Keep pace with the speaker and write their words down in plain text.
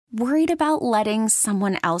Worried about letting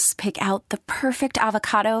someone else pick out the perfect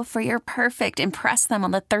avocado for your perfect impress them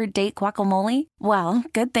on the third date guacamole? Well,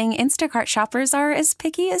 good thing Instacart shoppers are as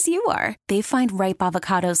picky as you are. They find ripe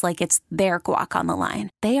avocados like it's their guac on the line.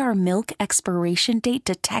 They are milk expiration date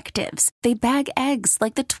detectives. They bag eggs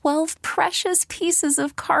like the 12 precious pieces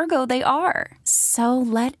of cargo they are. So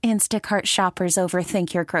let Instacart shoppers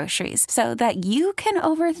overthink your groceries so that you can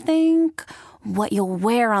overthink what you'll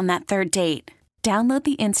wear on that third date. Download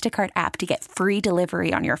the Instacart app to get free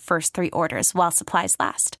delivery on your first 3 orders while supplies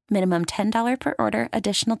last. Minimum $10 per order.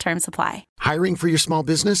 Additional terms apply. Hiring for your small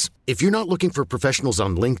business? If you're not looking for professionals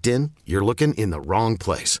on LinkedIn, you're looking in the wrong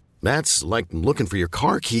place. That's like looking for your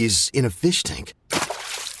car keys in a fish tank.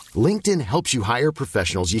 LinkedIn helps you hire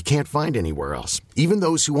professionals you can't find anywhere else, even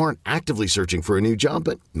those who aren't actively searching for a new job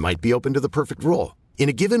but might be open to the perfect role. In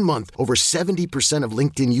a given month, over 70% of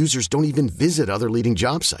LinkedIn users don't even visit other leading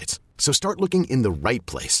job sites. So start looking in the right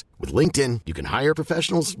place. With LinkedIn, you can hire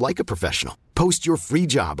professionals like a professional. Post your free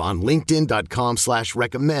job on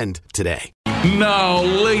linkedin.com/recommend today. Now,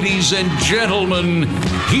 ladies and gentlemen,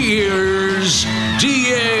 here's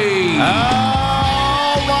D.A.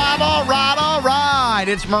 All right.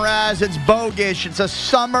 It's Mraz. It's Bogish. It's a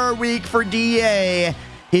summer week for D.A.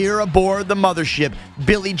 here aboard the mothership.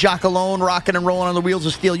 Billy Giacalone rocking and rolling on the wheels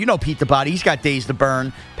of steel. You know Pete the Body. He's got days to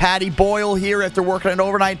burn. Patty Boyle here after working an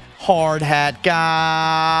overnight. Hard hat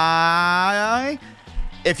guy.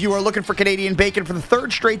 If you are looking for Canadian bacon for the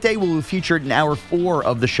third straight day, we'll be featured in Hour 4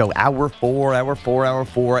 of the show. Hour 4 at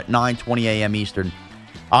 9:20 a.m. Eastern.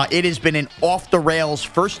 It has been an off-the-rails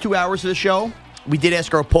first 2 hours of the show. We did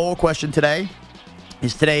ask our poll question today.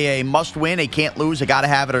 Is today a must-win, a can't-lose, a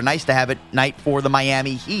gotta-have-it, or nice-to-have-it night for the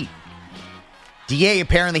Miami Heat? DA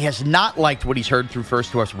apparently has not liked what he's heard through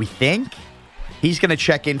first 2 hours. We think he's going to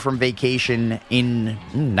check in from vacation in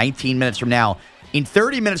 19 minutes from now. In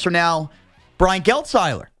 30 minutes from now, Brian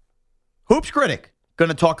Geltzeiler, hoops critic, going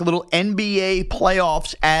to talk a little NBA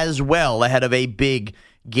playoffs as well ahead of a big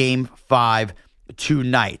Game 5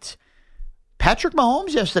 tonight. Patrick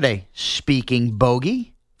Mahomes yesterday speaking bogey.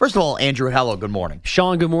 First of all, Andrew, hello, good morning.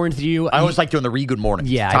 Sean, good morning to you. I always like doing the good morning.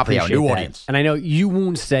 Yeah, Top I of the hour, new that. audience. And I know you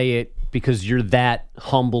won't say it because you're that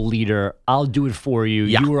humble leader. I'll do it for you.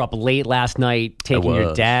 Yeah. You were up late last night taking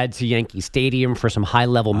your dad to Yankee Stadium for some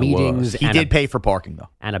high-level meetings. He did pay for parking, though.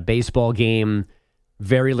 And a baseball game.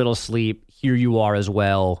 Very little sleep. Here you are as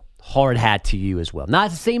well. Hard hat to you as well. Not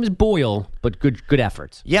the same as Boyle, but good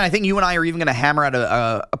efforts. Yeah, I think you and I are even going to hammer out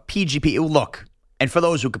a PGP. Look, and for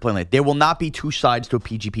those who complain, like, there will not be two sides to a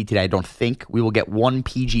PGP today, I don't think. We will get one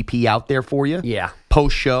PGP out there for you. Yeah.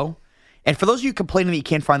 Post-show. And for those of you complaining that you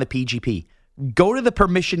can't find the PGP, go to the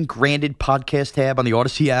permission-granted podcast tab on the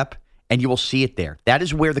Odyssey app, and you will see it there. That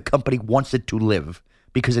is where the company wants it to live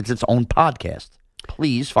because it's its own podcast.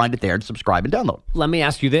 Please find it there and subscribe and download. Let me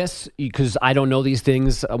ask you this, because I don't know these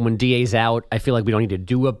things. When DA's out, I feel like we don't need to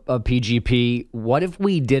do a PGP. What if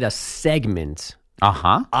we did a segment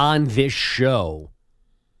on this show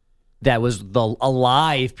that was a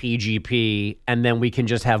live PGP, and then we can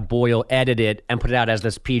just have Boyle edit it and put it out as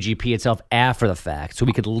this PGP itself after the fact, so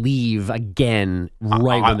we could leave again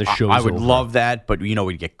right when the show's over? I would love that, but you know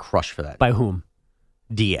we'd get crushed for that. By whom?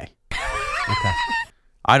 DA. Okay.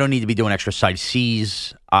 I don't need to be doing extra side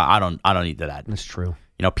C's. I don't need that. That's true.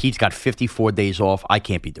 You know, Pete's got 54 days off. I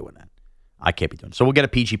can't be doing that. So we'll get a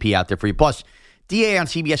PGP out there for you. Plus, DA on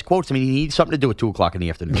CBS quotes, I mean, he needs something to do at 2 o'clock in the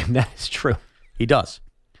afternoon. That is true. He does.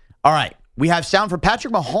 All right. We have sound for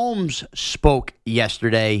Patrick Mahomes spoke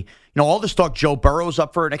yesterday. You know, all this talk, Joe Burrow's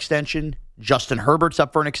up for an extension. Justin Herbert's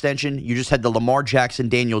up for an extension. You just had the Lamar Jackson,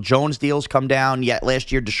 Daniel Jones deals come down. Yet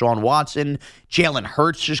last year, Deshaun Watson. Jalen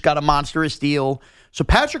Hurts just got a monstrous deal. So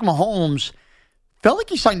Patrick Mahomes felt like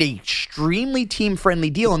he signed an extremely team-friendly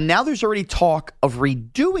deal, and now there's already talk of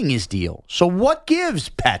redoing his deal. So what gives,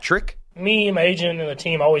 Patrick? Me, my agent, and the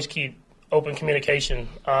team always keep open communication.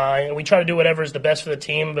 And we try to do whatever is the best for the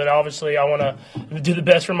team, but obviously I want to do the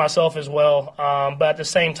best for myself as well. But at the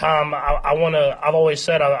same time, I've always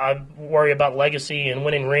said I worry about legacy and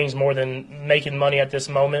winning rings more than making money at this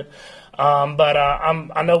moment. But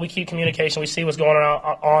I know we keep communication. We see what's going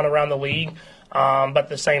on around the league. But at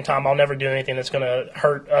the same time, I'll never do anything that's going to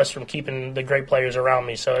hurt us from keeping the great players around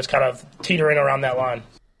me. So it's kind of teetering around that line.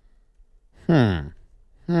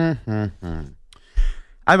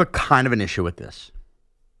 I have a kind of an issue with this.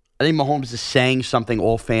 I think Mahomes is saying something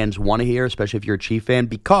all fans want to hear, especially if you're a Chief fan,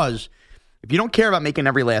 because if you don't care about making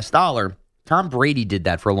every last dollar, Tom Brady did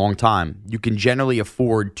that for a long time. You can generally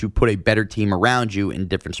afford to put a better team around you in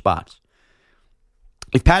different spots.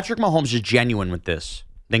 If Patrick Mahomes is genuine with this,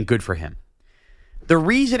 then good for him. The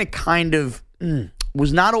reason it kind of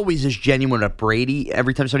was not always as genuine at Brady.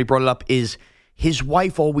 Every time somebody brought it up, is his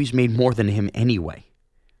wife always made more than him anyway.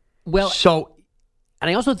 Well, and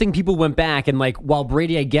I also think people went back and while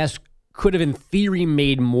Brady, I guess, could have in theory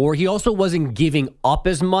made more, he also wasn't giving up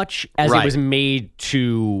as much as it was made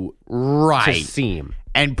to seem.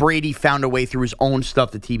 And Brady found a way through his own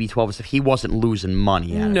stuff, the TB12 and stuff. He wasn't losing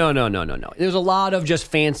money at it. No. There's a lot of just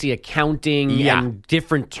fancy accounting and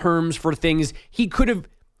different terms for things. He could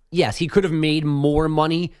have made more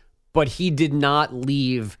money, but he did not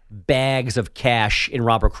leave bags of cash in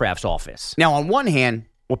Robert Kraft's office. Now, on one hand,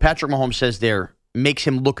 what Patrick Mahomes says there makes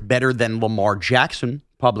him look better than Lamar Jackson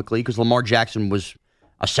publicly, because Lamar Jackson was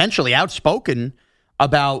essentially outspoken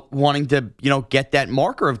about wanting to, get that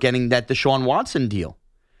marker of getting that Deshaun Watson deal.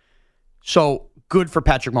 So good for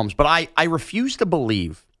Patrick Mahomes. But I refuse to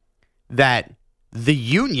believe that the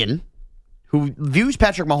union, who views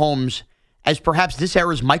Patrick Mahomes as perhaps this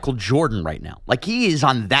era's Michael Jordan right now, he is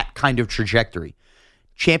on that kind of trajectory.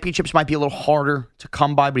 Championships might be a little harder to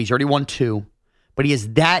come by, but he's already won 2. But he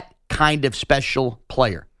is that kind of special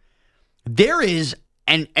player. There is,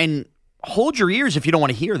 and hold your ears if you don't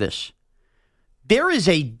want to hear this, there is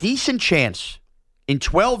a decent chance in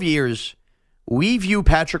 12 years we view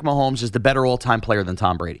Patrick Mahomes as the better all-time player than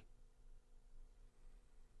Tom Brady.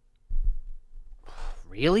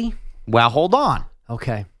 Really? Well, hold on.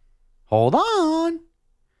 Okay. Hold on.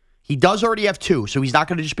 He does already have 2, so he's not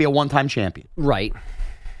going to just be a one-time champion. Right.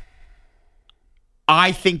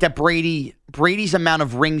 I think that Brady's amount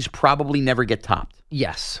of rings probably never get topped.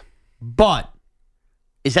 Yes. But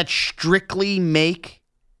does that strictly make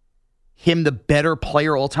him the better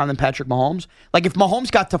player all time than Patrick Mahomes? If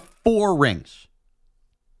Mahomes got to 4 rings,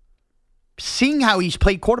 seeing how he's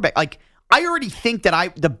played quarterback, I already think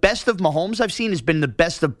that the best of Mahomes I've seen has been the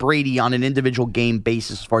best of Brady on an individual game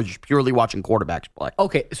basis as far as just purely watching quarterbacks play.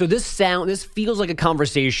 Okay, so this feels like a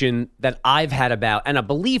conversation that I've had about, and a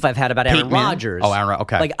belief I've had about Aaron Rodgers. Oh, Aaron,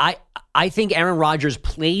 okay. I think Aaron Rodgers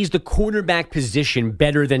plays the quarterback position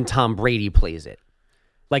better than Tom Brady plays it.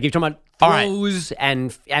 You're talking about throws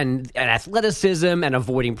and athleticism and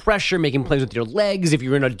avoiding pressure, making plays with your legs. If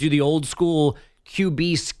you're going to do the old school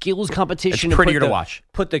QB skills competition, it's prettier to watch.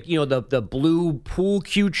 Put the blue pool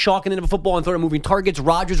cue chalk in the end of a football and throw it at moving targets.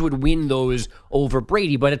 Rodgers would win those over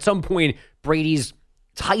Brady, but at some point, Brady's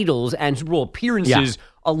titles and Super Bowl appearances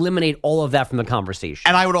eliminate all of that from the conversation.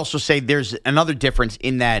 And I would also say there's another difference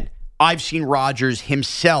in that I've seen Rodgers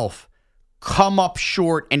himself come up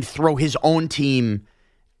short and throw his own team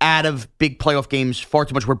out of big playoff games far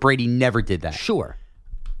too much, where Brady never did that. Sure.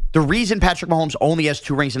 The reason Patrick Mahomes only has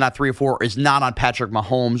 2 rings and not 3 or 4 is not on Patrick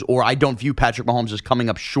Mahomes, or I don't view Patrick Mahomes as coming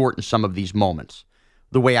up short in some of these moments,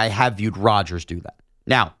 the way I have viewed Rodgers do that.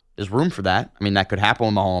 Now, there's room for that. I mean, that could happen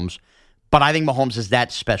with Mahomes, but I think Mahomes is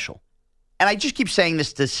that special. And I just keep saying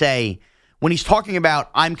this to say, when he's talking about,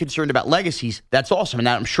 I'm concerned about legacies, that's awesome, and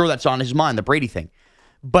I'm sure that's on his mind, the Brady thing.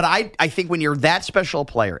 But I think when you're that special a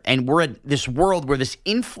player, and we're at this world where this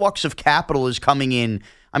influx of capital is coming in,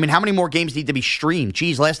 I mean, how many more games need to be streamed?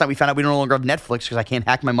 Geez, last night we found out we no longer have Netflix because I can't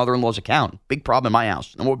hack my mother-in-law's account. Big problem in my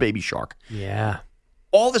house. No more Baby Shark. Yeah.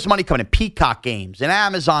 All this money coming in, Peacock games and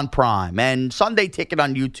Amazon Prime and Sunday Ticket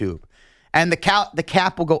on YouTube. And the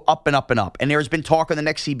cap will go up and up and up. And there's been talk in the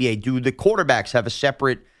next CBA, do the quarterbacks have a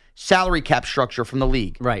separate salary cap structure from the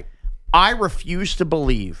league? Right. I refuse to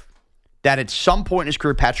believe that at some point in his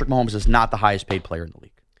career, Patrick Mahomes is not the highest paid player in the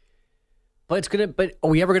league. But are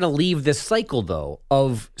we ever going to leave this cycle, though,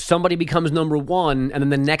 of somebody becomes number 1 and then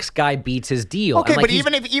the next guy beats his deal? Okay, but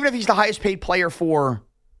even if he's the highest paid player for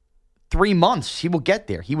 3 months, he will get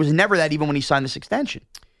there. He was never that even when he signed this extension.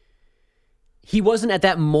 He wasn't at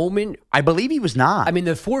that moment. I believe he was not. I mean,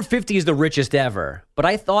 the 450 is the richest ever. But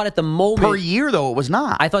I thought at the moment. Per year, though, it was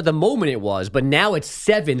not. I thought the moment it was. But now it's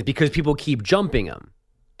 7th because people keep jumping him.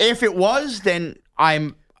 If it was, then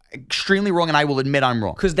I'm extremely wrong, and I will admit I'm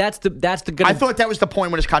wrong. Because that's the. I thought that was the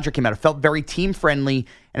point when his contract came out. It felt very team friendly,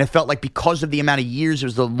 and it felt like because of the amount of years it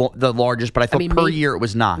was the largest. But I thought per year it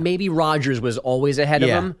was not. Maybe Rodgers was always ahead of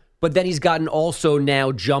him, but then he's gotten also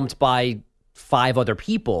now jumped by 5 other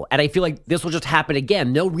people, and I feel like this will just happen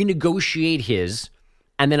again. They'll renegotiate his,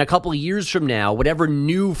 and then a couple of years from now, whatever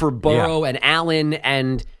new for Burrow and Allen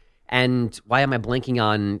and why am I blanking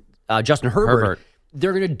on Justin Herbert?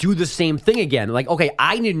 They're going to do the same thing again. Like, okay,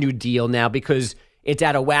 I need a new deal now because it's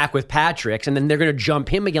out of whack with Patrick's, and then they're going to jump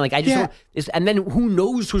him again. Like, I just don't, and then who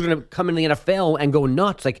knows who's going to come in the NFL and go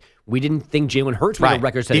nuts? Like, we didn't think Jalen Hurts was a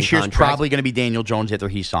record-setting contract. This year's probably going to be Daniel Jones after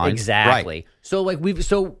he signs. Exactly. Right.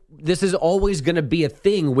 So this is always going to be a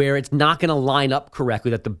thing where it's not going to line up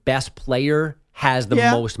correctly that the best player has the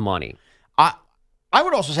most money. I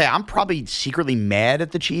would also say I'm probably secretly mad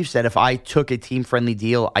at the Chiefs that if I took a team-friendly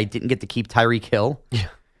deal, I didn't get to keep Tyreek Hill. Yeah.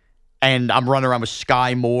 And I'm running around with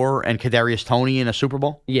Sky Moore and Kadarius Toney in a Super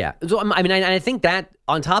Bowl. Yeah. So, I mean, I think that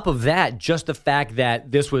on top of that, just the fact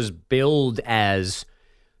that this was billed as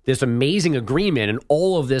this amazing agreement and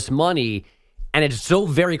all of this money, and it so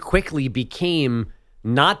very quickly became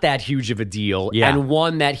not that huge of a deal and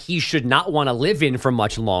one that he should not want to live in for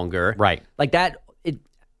much longer. Right. Like that,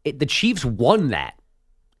 the Chiefs won that.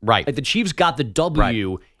 Right. Like the Chiefs got the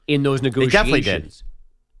W in those negotiations. They definitely did.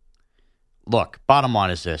 Look, bottom line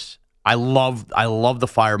is this. I love the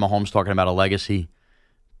fire Mahomes talking about a legacy,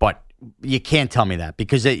 but you can't tell me that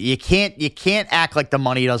because you can't act like the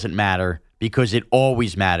money doesn't matter because it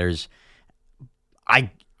always matters. I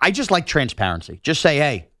just like transparency. Just say,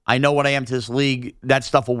 hey, I know what I am to this league. That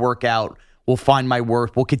stuff will work out. We'll find my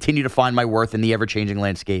worth. We'll continue to find my worth in the ever-changing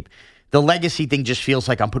landscape. The legacy thing just feels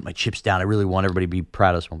like I'm putting my chips down. I really want everybody to be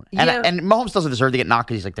proud of this moment. And Mahomes doesn't deserve to get knocked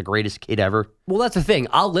because he's like the greatest kid ever. Well, that's the thing.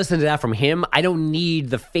 I'll listen to that from him. I don't need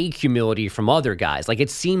the fake humility from other guys. Like, it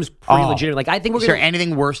seems pretty legitimate. Like, I think Is there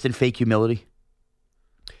anything worse than fake humility?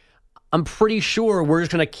 I'm pretty sure we're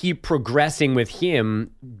just going to keep progressing with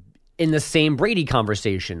him in the same Brady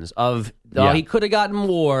conversations of, he could have gotten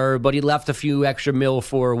more, but he left a few extra mil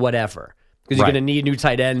for whatever. Because you're going to need new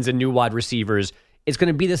tight ends and new wide receivers. It's going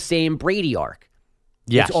to be the same Brady arc.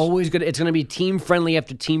 Yes. It's always going to. It's going to be team friendly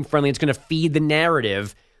after team friendly. It's going to feed the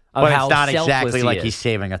narrative of how selfless he is. But it's not exactly like he's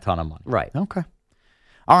saving a ton of money. Right. Okay.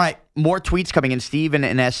 All right. More tweets coming in. Steven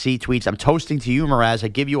and SC tweets. I'm toasting to you, Mraz. I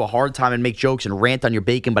give you a hard time and make jokes and rant on your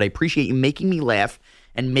bacon, but I appreciate you making me laugh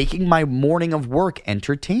and making my morning of work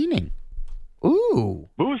entertaining. Ooh.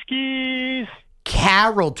 Booskies.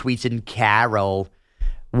 Carol tweets in. Carol.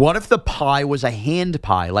 What if the pie was a hand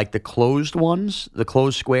pie, like the closed ones, the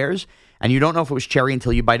closed squares, and you don't know if it was cherry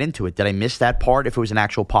until you bite into it? Did I miss that part if it was an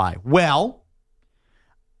actual pie? Well,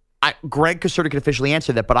 Greg Caserta could officially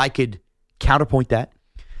answer that, but I could counterpoint that.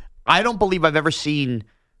 I don't believe I've ever seen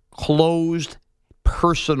closed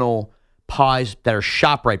personal pies that are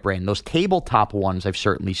ShopRite brand. Those tabletop ones I've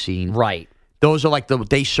certainly seen. Right. Those are like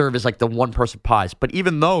they serve as like the one-person pies. But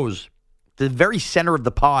even those, the very center of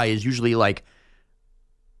the pie is usually like,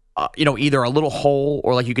 either a little hole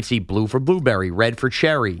or like you could see blue for blueberry, red for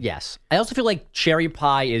cherry. Yes. I also feel like cherry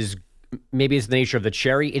pie is, maybe it's the nature of the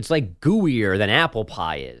cherry, it's like gooier than apple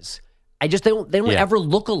pie is. They don't ever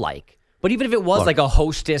look alike. But even if it was like a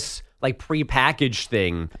Hostess, like prepackaged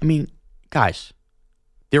thing. I mean, guys,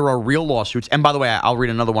 there are real lawsuits. And by the way, I'll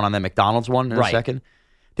read another one on that McDonald's one in a second.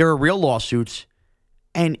 There are real lawsuits,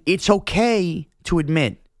 and it's okay to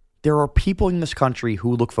admit there are people in this country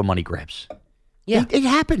who look for money grabs. Yeah, it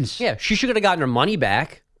happens. Yeah, she should have gotten her money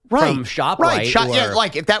back from ShopRite. Right.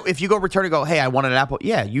 Like if you go return and go, hey, I wanted an apple.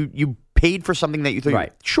 Yeah, you paid for something that you thought.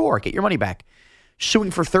 Right. Sure, get your money back.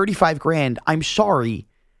 Suing for $35,000. I'm sorry.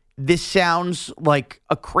 This sounds like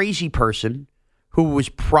a crazy person who was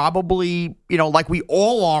probably, like we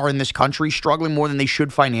all are in this country, struggling more than they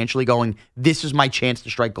should financially, going, this is my chance to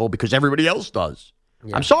strike gold because everybody else does.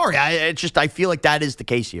 Yeah. I'm sorry. I feel like that is the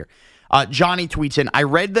case here. Johnny tweets in, I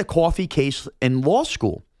read the coffee case in law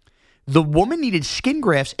school. The woman needed skin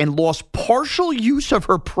grafts and lost partial use of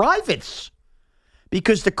her privates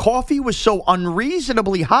because the coffee was so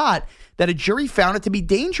unreasonably hot that a jury found it to be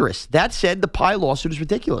dangerous. That said, the pie lawsuit is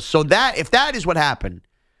ridiculous. So if that is what happened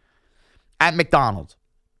at McDonald's,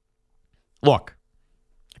 look,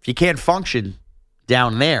 if you can't function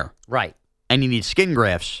down there, right, and you need skin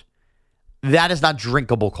grafts, that is not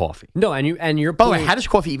drinkable coffee. No, and you're. By the way, how does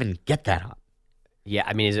coffee even get that hot? Yeah,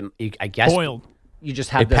 I mean, is it? I guess boiled. You just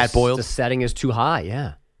have the setting is too high.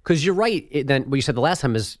 Yeah, because you're right. Then what you said the last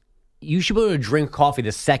time is you should be able to drink coffee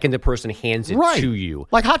the second the person hands it to you.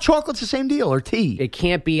 Like hot chocolate's the same deal, or tea. It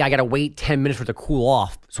can't be. I got to wait 10 minutes for it to cool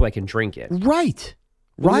off so I can drink it. Right.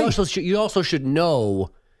 You also should know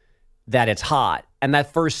that it's hot, and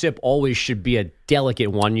that first sip always should be a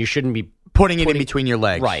delicate one. You shouldn't be putting it in between your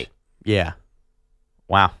legs. Right. Yeah.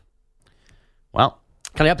 Wow. Well,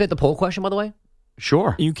 can I update the poll question, by the way?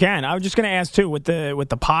 Sure. You can. I was just going to ask, too, with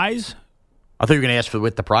the pies. I thought you were going to ask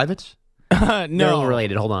with the privates? No. They're all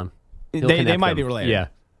related. Hold on. They might be related. Yeah.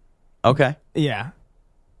 Okay. Yeah.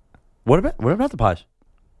 What about the pies?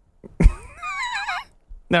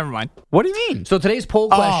 Never mind. What do you mean? So today's poll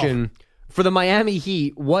question for the Miami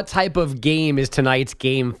Heat, what type of game is tonight's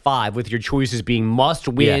Game 5 with your choices being must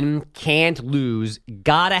win, can't lose,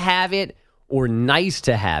 gotta have it, or nice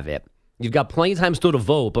to have it? You've got plenty of time still to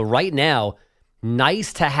vote, but right now,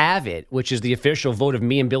 nice to have it, which is the official vote of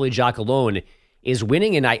me and Billy Jock alone, is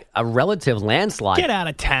winning in a relative landslide. Get out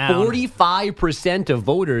of town. 45% of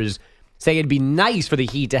voters say it'd be nice for the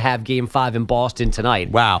Heat to have Game 5 in Boston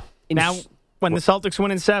tonight. Wow. Now, when the Celtics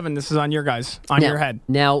win in 7, this is on your guys, your head.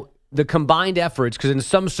 Now, the combined efforts, because in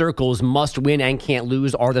some circles, must win and can't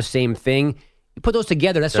lose are the same thing. You put those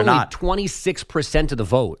together, that's only 26% of the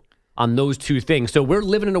vote on those two things. So we're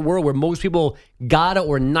living in a world where most people gotta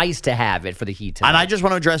or nice to have it for the Heat tonight. And I just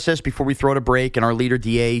want to address this before we throw it a break, and our leader,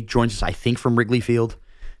 DA, joins us, I think, from Wrigley Field,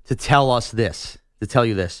 to tell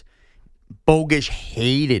you this.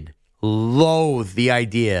 Bogish loathed the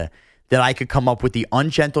idea that I could come up with the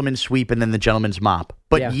ungentleman's sweep and then the gentleman's mop.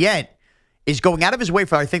 But yet is going out of his way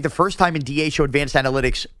for, I think, the first time in DA Show Advanced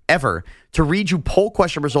Analytics ever to read you poll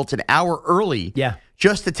question results an hour early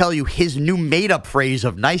just to tell you his new made-up phrase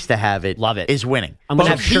of nice to have it, love it, is winning. I'm going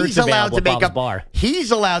to have shirts available at Bob's Bar. He's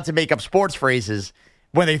allowed to make up sports phrases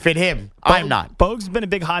when they fit him. I'm not. Bogue's been a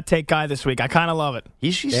big hot take guy this week. I kind of love it.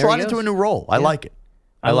 He's slotted into a new role. I like it.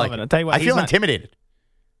 I love it. I'll tell you what, I feel intimidated.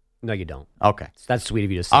 No, you don't. Okay. That's sweet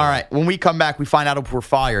of you to say. All right. When we come back, we find out if we're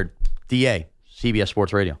fired. DA, CBS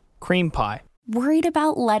Sports Radio. Cream pie. Worried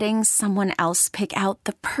about letting someone else pick out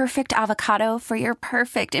the perfect avocado for your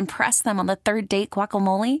perfect impress them on the third date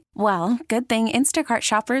guacamole? Well, good thing Instacart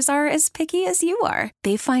shoppers are as picky as you are.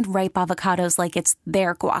 They find ripe avocados like it's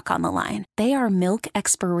their guac on the line. They are milk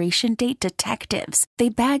expiration date detectives. They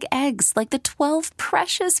bag eggs like the 12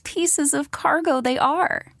 precious pieces of cargo they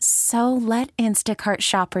are. So let Instacart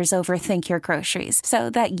shoppers overthink your groceries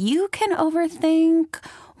so that you can overthink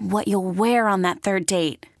what you'll wear on that third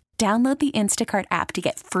date. Download the Instacart app to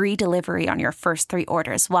get free delivery on your first 3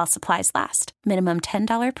 orders while supplies last. Minimum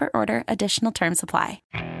 $10 per order. Additional terms apply.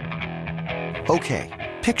 Okay,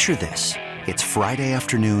 picture this. It's Friday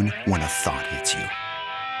afternoon when a thought hits you.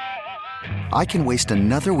 I can waste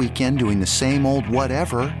another weekend doing the same old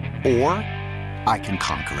whatever, or I can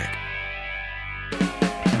conquer it.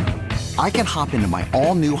 I can hop into my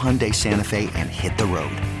all-new Hyundai Santa Fe and hit the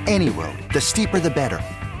road. Any road. The steeper, the better.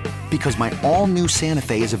 Because my all-new Santa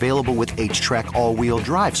Fe is available with H-Track all-wheel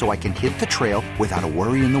drive, so I can hit the trail without a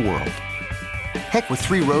worry in the world. Heck, with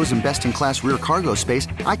 3 rows and best-in-class rear cargo space,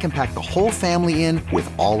 I can pack the whole family in with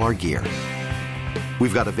all our gear.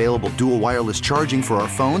 We've got available dual wireless charging for our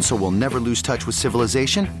phones, so we'll never lose touch with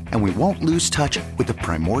civilization, and we won't lose touch with the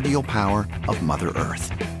primordial power of Mother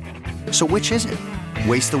Earth. So which is it?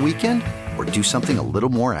 Waste the weekend or do something a little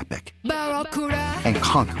more epic? And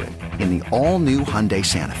conquer it in the all-new Hyundai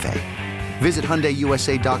Santa Fe. Visit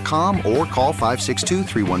HyundaiUSA.com or call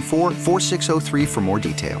 562-314-4603 for more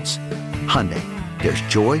details. Hyundai, there's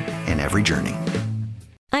joy in every journey.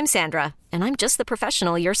 I'm Sandra, and I'm just the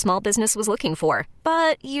professional your small business was looking for.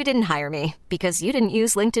 But you didn't hire me because you didn't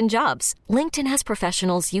use LinkedIn Jobs. LinkedIn has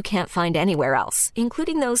professionals you can't find anywhere else,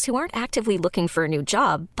 including those who aren't actively looking for a new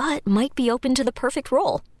job, but might be open to the perfect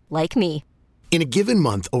role, like me. In a given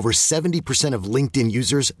month, over 70% of LinkedIn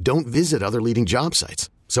users don't visit other leading job sites.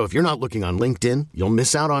 So if you're not looking on LinkedIn, you'll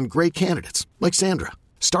miss out on great candidates like Sandra.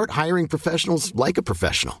 Start hiring professionals like a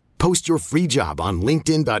professional. Post your free job on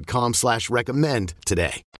linkedin.com/recommend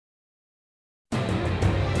today.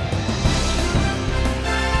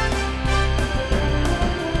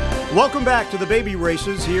 Welcome back to the Baby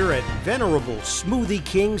Races here at venerable Smoothie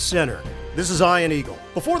King Center. This is Ian Eagle.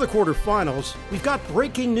 Before the quarterfinals, we've got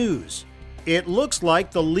breaking news. It looks like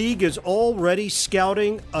the league is already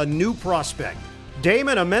scouting a new prospect.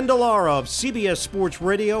 Damon Amendolara of CBS Sports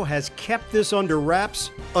Radio has kept this under wraps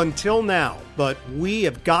until now, but we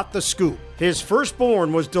have got the scoop. His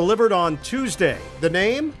firstborn was delivered on Tuesday. The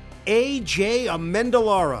name? A.J.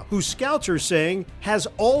 Amendolara, who scouts are saying has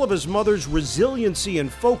all of his mother's resiliency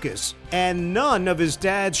and focus and none of his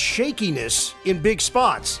dad's shakiness in big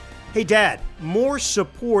spots. Hey, Dad, more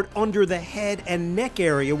support under the head and neck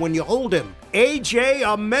area when you hold him. A.J.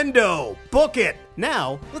 Amendo, book it.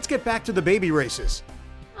 Now, let's get back to the baby races.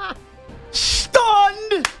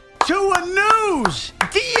 Stunned to a news.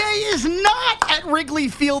 DA is not at Wrigley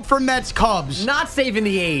Field for Mets Cubs. Not saving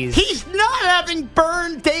the A's. He's not having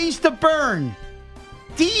days to burn.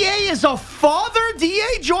 DA is a father.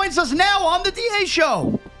 DA joins us now on the DA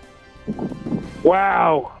Show.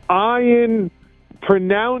 Wow. Ian,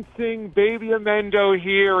 pronouncing Baby Amendo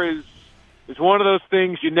here is one of those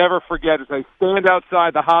things you never forget. As I stand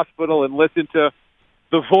outside the hospital and listen to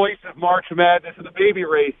the voice of March Madness and the baby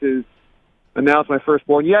races announce my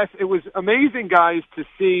firstborn. Yes, it was amazing, guys, to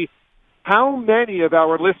see how many of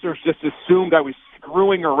our listeners just assumed I was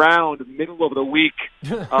screwing around middle of the week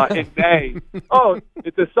in May. Oh,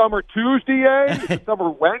 it's a summer Tuesday, it's a summer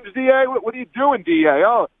Wednesday. What are you doing, DA?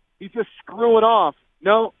 Oh, he's just screwing off.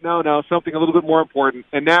 No, something a little bit more important.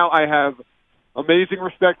 And now I have amazing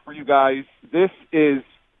respect for you guys. This is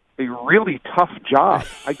a really tough job.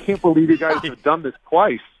 I can't believe you guys have done this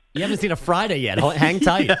twice. You haven't seen a Friday yet. Hang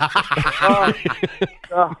tight.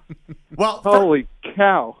 Well, holy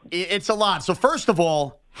cow. It's a lot. So first of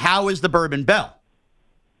all, how is the Bourbon Belle?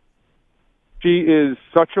 She is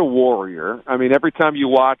such a warrior. I mean, every time you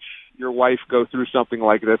watch your wife go through something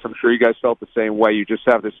like this, I'm sure you guys felt the same way. You just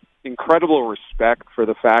have this incredible respect for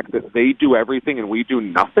the fact that they do everything and we do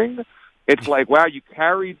nothing. It's like, wow, you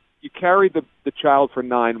carried the child for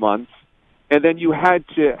 9 months, and then you had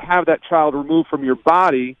to have that child removed from your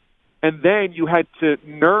body, and then you had to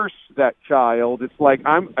nurse that child. It's like,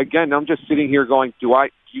 I'm just sitting here going, do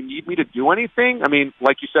you need me to do anything? I mean,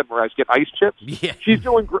 like you said, Mariah, get ice chips. Yeah. She's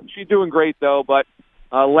doing great though. But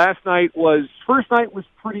first night was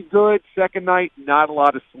pretty good. Second night, not a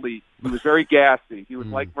lot of sleep. He was very gassy. He was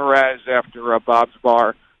like Mraz after Bob's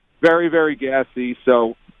Bar, very, very gassy.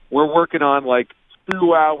 So we're working on like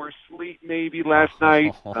 2 hours sleep maybe last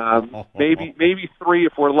night, maybe 3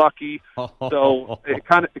 if we're lucky. So it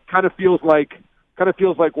kind of feels like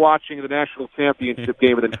watching the national championship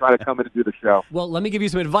game and then trying to come in and do the show. Well, let me give you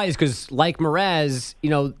some advice because, like Mraz,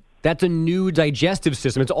 that's a new digestive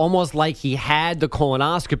system. It's almost like he had the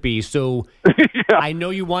colonoscopy. So yeah. I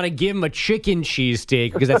know you want to give him a chicken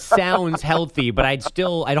cheesesteak because that sounds healthy, but I'd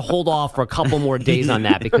hold off for a couple more days on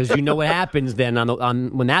that because you know what happens then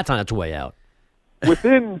when that's on its way out.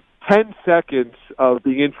 Within 10 seconds of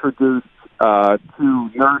being introduced to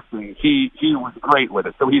nursing, he was great with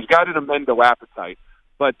it. So he's got an amendo appetite.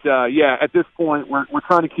 But, at this point, we're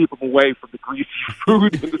trying to keep him away from the greasy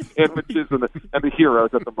food and the sandwiches and the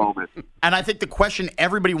heroes at the moment. And I think the question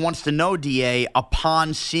everybody wants to know, DA,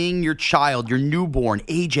 upon seeing your child, your newborn,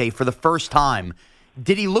 AJ, for the first time,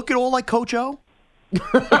 did he look at all like Coach O?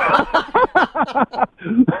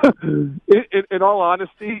 In all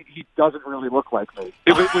honesty, he doesn't really look like me,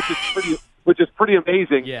 which is pretty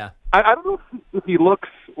amazing. Yeah, I don't know if he looks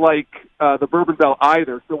like the Bourbon Belle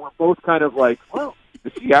either. So we're both kind of like, well,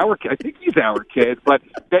 is he our kid? I think he's our kid, but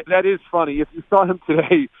that is funny. If you saw him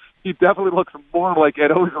today, he definitely looks more like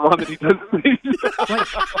Ed Ogeron than he does me.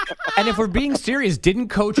 And if we're being serious, didn't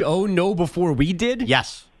Coach O know before we did?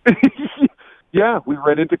 Yes. Yeah, we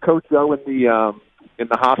ran into Coach O in the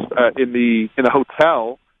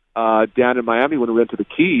hotel down in Miami when we went to the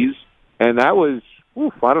Keys, and that was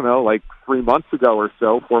I don't know, like 3 months ago or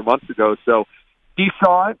so, 4 months ago. So he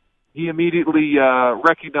saw it. He immediately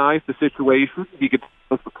recognized the situation. He could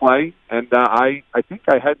tell us to play, and I think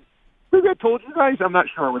maybe I told you guys. I'm not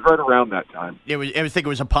sure. It was right around that time. I think it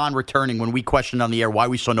was upon returning when we questioned on the air why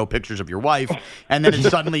we saw no pictures of your wife, and then it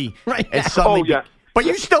suddenly, Oh yeah. But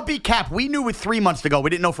you still beat Cap. We knew it 3 months ago. We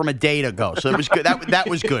didn't know from a day ago. So it was good. That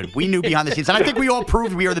was good. We knew behind the scenes. And I think we all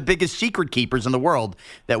proved we are the biggest secret keepers in the world,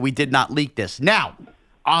 that we did not leak this. Now,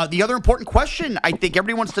 the other important question I think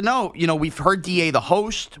everybody wants to know, we've heard DA the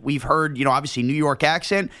host. We've heard, obviously New York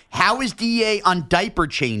accent. How is DA on diaper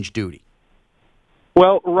change duty?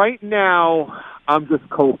 Well, right now, I'm just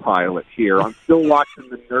co-pilot here. I'm still watching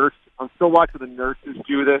the nurses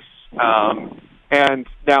do this. And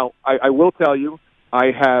now, I will tell you,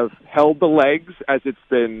 I have held the legs as it's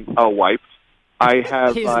been wiped. I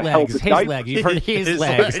have held the diaper. Legs. You've heard his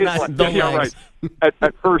legs, not the legs. Right.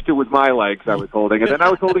 At first, it was my legs I was holding, and then I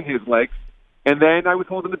was holding his legs, and then I was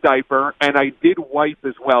holding the diaper, and I did wipe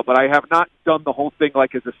as well, but I have not done the whole thing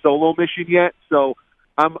like as a solo mission yet, so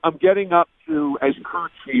I'm getting up to, as crew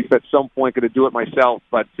chief, at some point going to do it myself,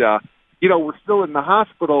 but we're still in the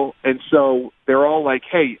hospital, and so they're all like,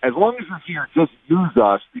 hey, as long as you're here, just use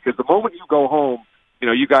us, because the moment you go home,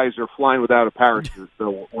 you guys are flying without a parachute.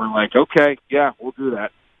 So we're like, okay, yeah, we'll do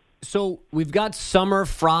that. So we've got summer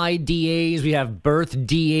fry DAs. We have birth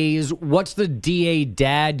DAs. What's the DA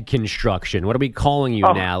dad construction? What are we calling you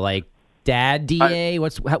now? Like dad DA?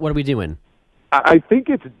 What are we doing? I think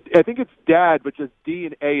it's dad, but just D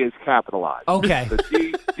and A is capitalized. Okay.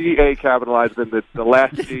 The DA capitalized, and the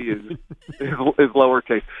last D is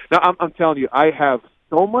lowercase. Now I'm telling you, I have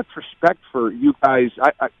so much respect for you guys.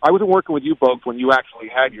 I wasn't working with you folks when you actually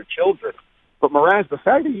had your children, but Mraz, the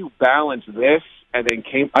fact that you balanced this and then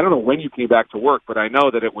I don't know when you came back to work, but I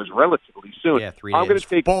know that it was relatively soon. Yeah, 3 days. I'm going to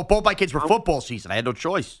take both my kids were football season. I had no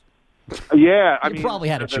choice. Yeah, I mean, probably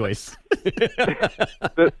had a choice.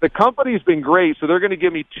 The company's been great, so they're going to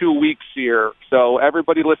give me 2 weeks here. So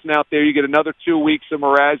everybody listen out there, you get another 2 weeks of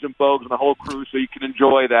Mraz and Bogues and the whole crew, so you can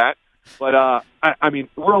enjoy that. But I mean,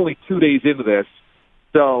 we're only 2 days into this.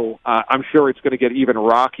 So I'm sure it's going to get even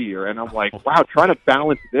rockier. And I'm like, wow, trying to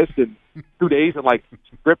balance this in 2 days and like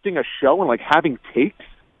scripting a show and like having takes.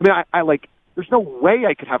 I mean, there's no way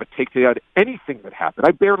I could have a take today on anything that happened.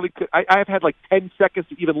 I barely could. I've had like 10 seconds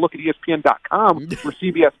to even look at ESPN.com or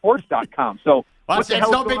CBSSports.com. So it's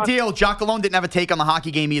no big deal. Jock Alone didn't have a take on the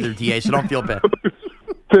hockey game either, DA, so don't feel bad.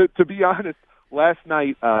 To be honest, last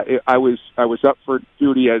night I was up for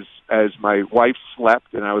duty as my wife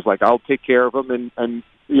slept, and I was like, I'll take care of him and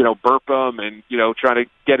burp him and trying to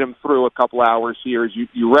get him through a couple hours here as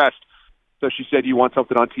you rest. So she said, you want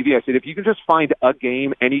something on TV? I said, if you can just find a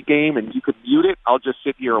game, any game, and you could mute it, I'll just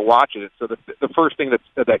sit here and watch it. So the first thing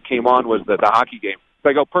that came on was the hockey game. So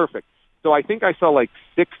I go, perfect. So I think I saw like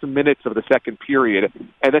 6 minutes of the second period,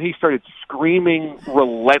 and then he started screaming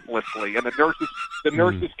relentlessly. And the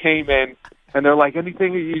nurses came in, and they're like,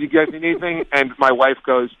 anything? You guys need anything? And my wife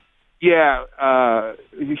goes, yeah,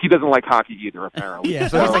 he doesn't like hockey either, apparently. Yeah,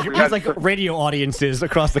 so he's like radio audiences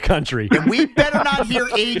across the country. And we better not hear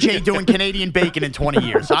AJ doing Canadian bacon in 20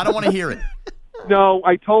 years. I don't want to hear it. No,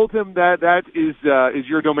 I told him that is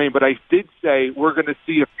your domain, but I did say we're going to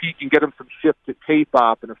see if Pete can get him some shift to tape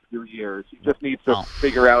op in a few years. He just needs to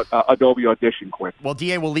figure out Adobe Audition quick. Well,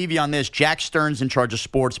 DA, we'll leave you on this. Jack Stern's in charge of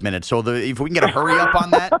Sports Minute, so if we can get a hurry up on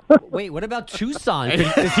that. Wait, what about Tucson?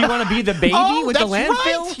 Does he want to be the baby with the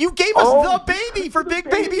landfill? Right. You gave us the baby for Big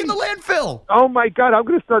Baby in the landfill. Oh, my God. I'm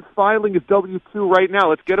going to start filing his W-2 right now.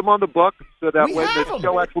 Let's get him on the book so that when the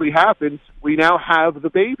show actually happens, we now have the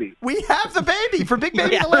baby. We have the baby for Big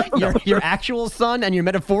Baby in the landfill. Your actual son and your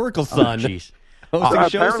metaphorical son. Jeez. Hosting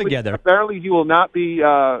shows together. Apparently, he will not be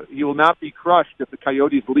crushed if the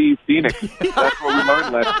Coyotes leave Phoenix. That's what we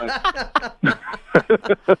learned last night.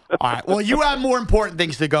 All right. Well, you have more important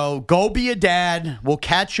things to go. Go be a dad. We'll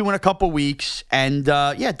catch you in a couple weeks. And,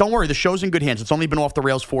 don't worry. The show's in good hands. It's only been off the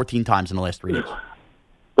rails 14 times in the last 3 days.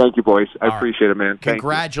 Thank you, boys. I appreciate it, man.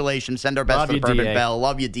 Congratulations. Send our best to the Bourbon Bell.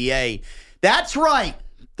 Love you, DA. That's right.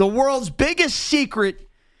 The world's biggest secret,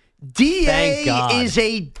 DA is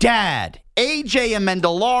a dad. AJ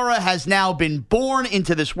Amendolara has now been born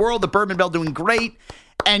into this world. The Bourbon Bell doing great.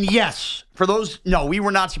 And yes, for those, no, we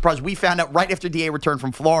were not surprised. We found out right after DA returned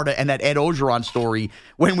from Florida and that Ed Ogeron story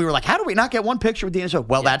when we were like, how do we not get one picture with DA? So,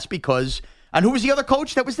 that's because, and who was the other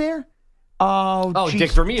coach that was there?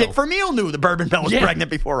 Dick Vermeil. Dick Vermeil knew the Bourbon Bell was pregnant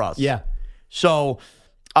before us. Yeah. So,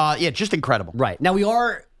 just incredible. Right. Now,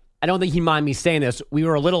 I don't think he'd mind me saying this, we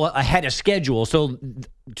were a little ahead of schedule, so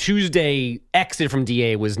Tuesday exit from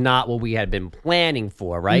DA was not what we had been planning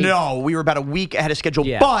for, right? No, we were about a week ahead of schedule.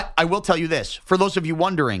 Yeah. But I will tell you this, for those of you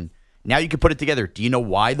wondering, now you can put it together. Do you know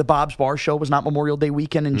why the Bob's Bar Show was not Memorial Day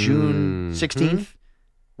weekend in June 16th?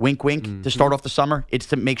 Wink, wink, to start off the summer. It's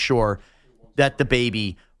to make sure that the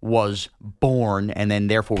baby was born, and then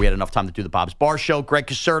therefore we had enough time to do the Bob's Bar Show. Greg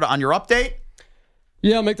Caserta on your update.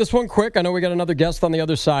 Yeah, I'll make this one quick. I know we got another guest on the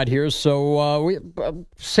other side here, so we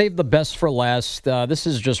saved the best for last. This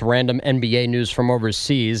is just random NBA news from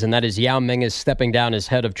overseas, and that is Yao Ming is stepping down as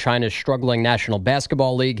head of China's struggling National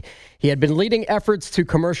Basketball League. He had been leading efforts to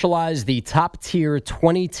commercialize the top-tier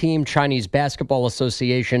 20-team Chinese Basketball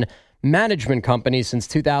Association management company since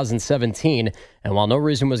 2017, and while no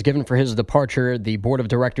reason was given for his departure, the board of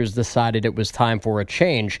directors decided it was time for a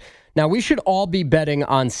change. Now, we should all be betting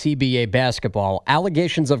on CBA basketball.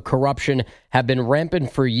 Allegations of corruption have been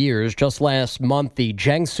rampant for years. Just last month, the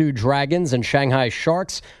Jiangsu Dragons and Shanghai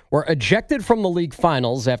Sharks were ejected from the league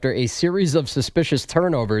finals after a series of suspicious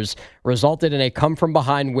turnovers resulted in a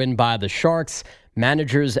come-from-behind win by the Sharks.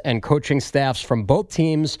 Managers and coaching staffs from both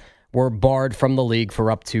teams were barred from the league for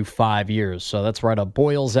up to 5 years. So that's right up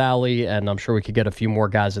Boyle's alley, and I'm sure we could get a few more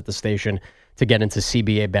guys at the station to get into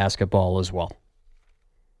CBA basketball as well.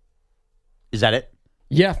 Is that it?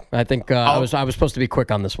 Yeah, I think I was supposed to be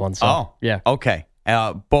quick on this one. So, yeah. Okay.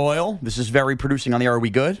 Boyle, this is very producing on the air. Are we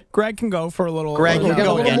good? Greg can go for a little. Greg, you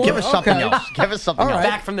go again. Give us something else. Give us something else.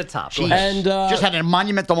 Back from the top. And just had a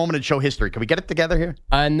monumental moment in show history. Can we get it together here?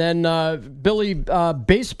 And then, Billy,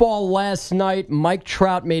 baseball last night. Mike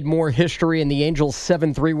Trout made more history in the Angels'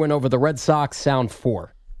 7-3 win over the Red Sox. Sound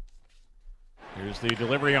 4. Here's the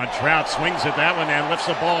delivery on Trout. Swings at that one and lifts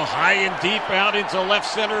the ball high and deep out into left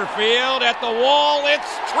center field. At the wall, it's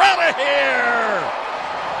Trout here.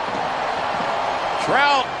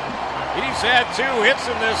 Trout, he's had 2 hits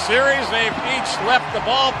in this series. They've each left the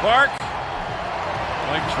ballpark.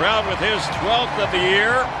 Like Trout with his 12th of the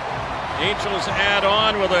year. Angels add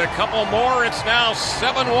on with a couple more. It's now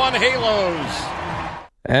 7-1 Halos.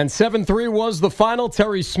 And 7-3 was the final.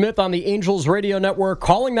 Terry Smith on the Angels radio network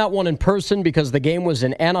calling that one in person because the game was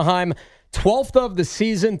in Anaheim. 12th of the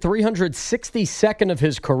season, 362nd of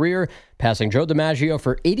his career, passing Joe DiMaggio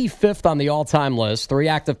for 85th on the all-time list. 3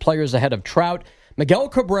 active players ahead of Trout. Miguel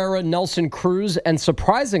Cabrera, Nelson Cruz, and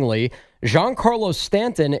surprisingly, Giancarlo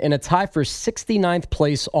Stanton in a tie for 69th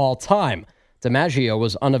place all time. DiMaggio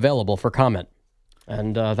was unavailable for comment.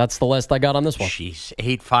 And that's the last I got on this one. Jeez,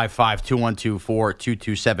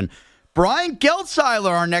 855-212-4227. Brian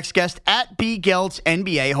Geltzeiler, our next guest, at B. Geltz,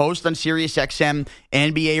 NBA, host on SiriusXM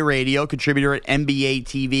NBA Radio, contributor at NBA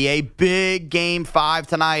TV. A big Game 5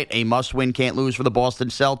 tonight, a must-win, can't-lose for the Boston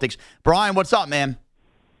Celtics. Brian, what's up, man?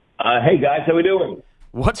 Hey, guys, how we doing?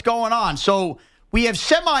 What's going on? So we have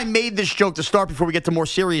semi-made this joke to start before we get to more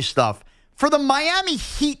serious stuff. For the Miami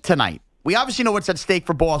Heat tonight, we obviously know what's at stake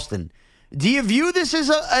for Boston. Do you view this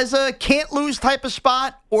as a can't-lose type of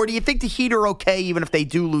spot, or do you think the Heat are okay even if they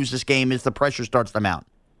do lose this game as the pressure starts to mount?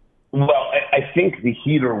 Well, I think the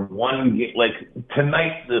Heat are one game. Like,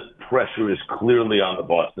 tonight, the pressure is clearly on the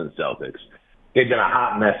Boston Celtics. They've been a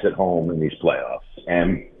hot mess at home in these playoffs.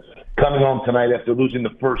 And coming home tonight after losing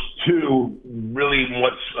the first two, really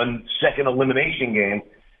what's a second elimination game,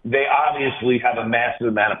 they obviously have a massive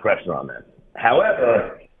amount of pressure on them.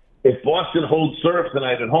 However, if Boston holds serve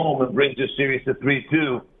tonight at home and brings this series to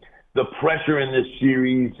 3-2, the pressure in this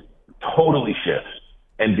series totally shifts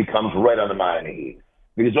and becomes right on the Miami Heat.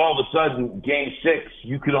 Because all of a sudden, Game 6,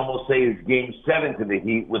 you could almost say is Game 7 to the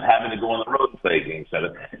Heat with having to go on the road and play Game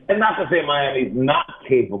 7. And not to say Miami's not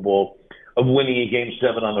capable of winning a Game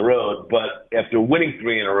 7 on the road, but after winning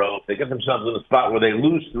 3 in a row, if they get themselves in a spot where they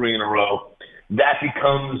lose 3 in a row, that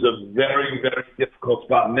becomes a very, very difficult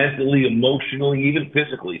spot mentally, emotionally, even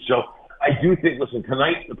physically. So I do think, listen,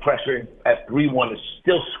 tonight the pressure at 3-1 is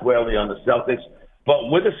still squarely on the Celtics. But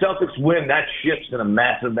with the Celtics win, that shifts in a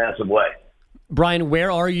massive, massive way. Brian, where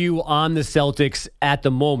are you on the Celtics at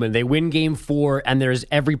the moment? They win Game 4, and there's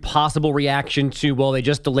every possible reaction to, well, they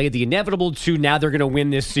just delayed the inevitable, to now they're going to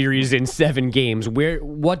win this series in 7 games.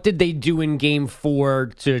 What did they do in Game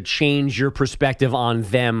 4 to change your perspective on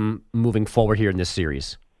them moving forward here in this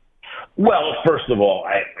series? Well, first of all,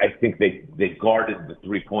 I think they guarded the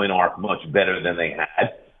three-point arc much better than they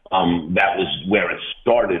had. That was where it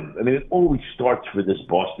started. I mean, it always starts for this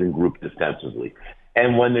Boston group defensively.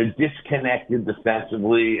 And when they're disconnected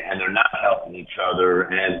defensively and they're not helping each other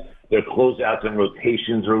and their closeouts and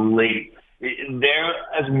rotations are late, they're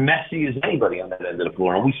as messy as anybody on that end of the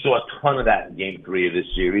floor. And we saw a ton of that in Game 3 of this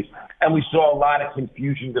series. And we saw a lot of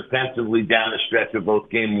confusion defensively down the stretch of both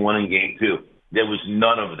Game 1 and Game 2. There was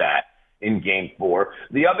none of that in Game 4.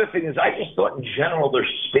 The other thing is I just thought in general their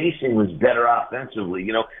spacing was better offensively.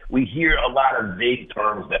 You know, we hear a lot of vague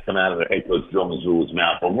terms that come out of their head coach Joe Mazzulla's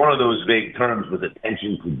mouth, but one of those vague terms was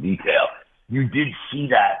attention to detail. You did see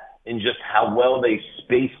that in just how well they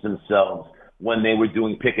spaced themselves when they were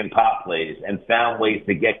doing pick and pop plays and found ways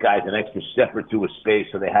to get guys an extra step or two of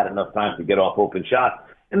space so they had enough time to get off open shots.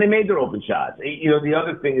 And they made their open shots. You know, the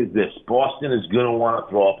other thing is this. Boston is going to want to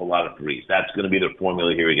throw up a lot of threes. That's going to be their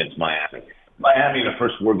formula here against Miami. Miami in the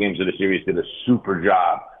first 4 games of the series did a super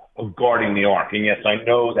job of guarding the arc. And yes, I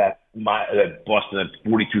know that Boston had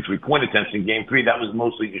 42 three-point attempts in Game 3. That was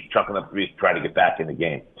mostly just chucking up threes to try to get back in the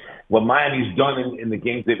game. What Miami's done in the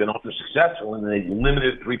games they've been ultra successful in, they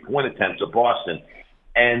limited three-point attempts of Boston.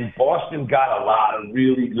 And Boston got a lot of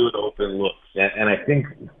really good open looks. And I think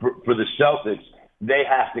for the Celtics, they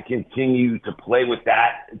have to continue to play with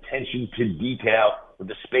that attention to detail, with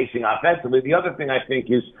the spacing offensively. The other thing I think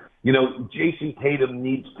is, you know, Jason Tatum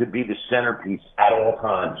needs to be the centerpiece at all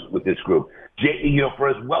times with this group. You know, for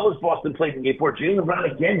as well as Boston played in Game 4, Jaylen Brown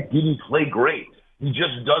again didn't play great. He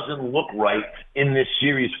just doesn't look right in this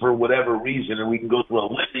series for whatever reason, and we can go through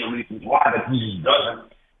a litany of reasons why, but he just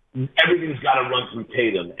doesn't. Everything's got to run through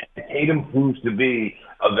Tatum. And Tatum proves to be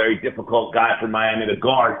a very difficult guy for Miami to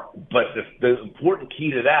guard. But the important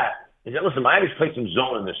key to that is that, listen, Miami's played some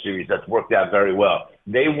zone in this series that's worked out very well.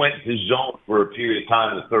 They went to zone for a period of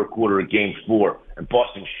time in the third quarter of Game 4, and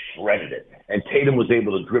Boston shredded it. And Tatum was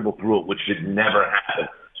able to dribble through it, which should never happen.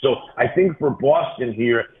 So I think for Boston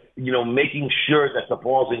here, you know, making sure that the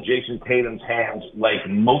ball's in Jason Tatum's hands like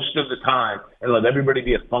most of the time and let everybody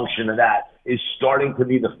be a function of that is starting to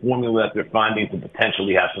be the formula that they're finding to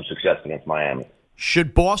potentially have some success against Miami.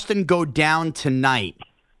 Should Boston go down tonight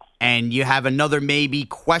and you have another maybe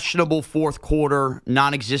questionable fourth quarter,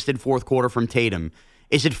 non-existent fourth quarter from Tatum,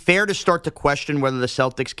 is it fair to start to question whether the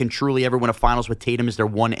Celtics can truly ever win a finals with Tatum as their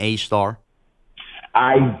 1A star?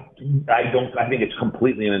 I think it's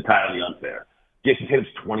completely and entirely unfair. Jason Tatum's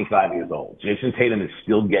 25 years old. Jason Tatum is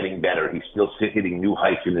still getting better. He's still hitting new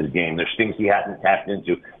heights in his game. There's things he hasn't tapped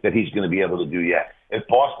into that he's going to be able to do yet. If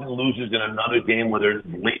Boston loses in another game where there's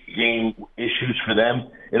late game issues for them,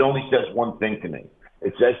 it only says one thing to me.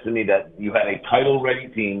 It says to me that you had a title-ready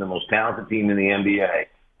team, the most talented team in the NBA,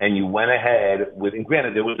 and you went ahead with, and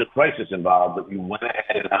granted, there was a crisis involved, but you went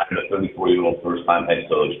ahead and hired a 34-year-old first-time head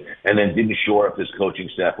coach and then didn't shore up his coaching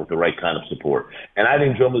staff with the right kind of support. And I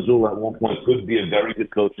think Joe Mazzulla at one point could be a very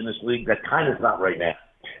good coach in this league. That kind of is not right now.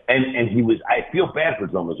 And I feel bad for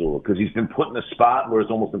Joe Mazzulla because he's been put in a spot where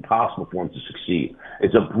it's almost impossible for him to succeed.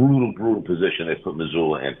 It's a brutal position they put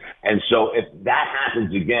Mazzulla in. And so if that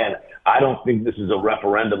happens again, I don't think this is a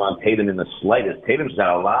referendum on Tatum in the slightest. Tatum's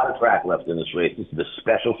got a lot of track left in this race. This is a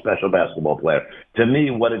special basketball player. To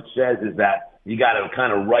me, what it says is that you got to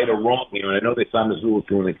kind of right or wrong here. And I know they signed Mazzulla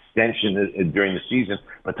to an extension during the season,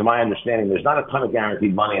 but to my understanding, there's not a ton of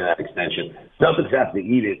guaranteed money in that extension. Celtics have to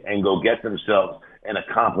eat it and go get themselves an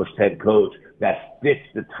accomplished head coach that fits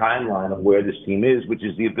the timeline of where this team is, which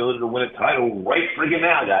is the ability to win a title right friggin'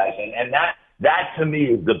 now, guys. And that to me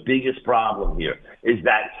is the biggest problem here, is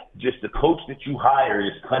that just the coach that you hire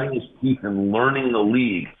is cutting his teeth and learning the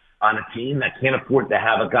league on a team that can't afford to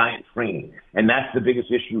have a guy in training. And that's the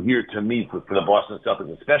biggest issue here to me for the Boston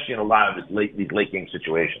Celtics, especially in a lot of these late game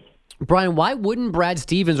situations. Brian, why wouldn't Brad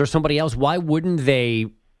Stevens or somebody else, why wouldn't they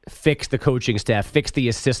fix the coaching staff, fix the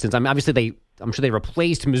assistants? I mean, obviously I'm sure they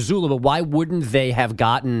replaced Mazzulla, but why wouldn't they have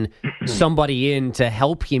gotten somebody in to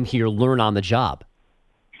help him here learn on the job?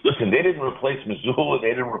 Listen, they didn't replace Mazzulla. They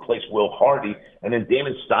didn't replace Will Hardy. And then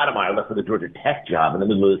Damon Stoudemire left for the Georgia Tech job in the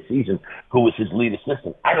middle of the season, who was his lead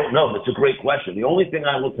assistant. I don't know. That's a great question. The only thing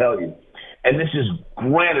I will tell you, and this is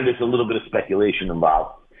granted, it's a little bit of speculation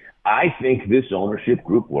involved, I think this ownership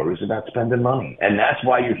group worries about spending money. And that's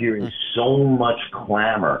why you're hearing so much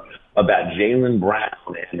clamor about Jaylen Brown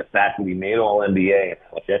and the fact that he made All-NBA and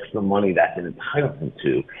how much extra money that's an entitlement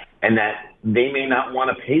to, and that they may not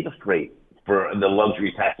want to pay the freight for the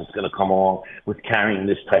luxury tax that's going to come along with carrying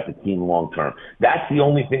this type of team long term. That's the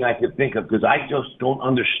only thing I could think of, because I just don't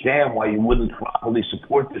understand why you wouldn't properly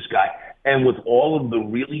support this guy. And with all of the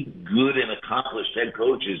really good and accomplished head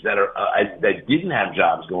coaches that didn't have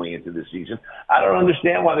jobs going into this season, I don't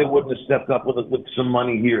understand why they wouldn't have stepped up with some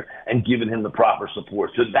money here and given him the proper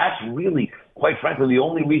support. So that's really, quite frankly, the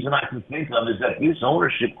only reason I can think of is that this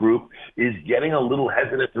ownership group is getting a little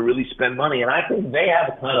hesitant to really spend money. And I think they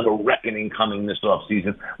have a kind of a reckoning coming this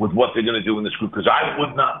offseason with what they're going to do in this group, because I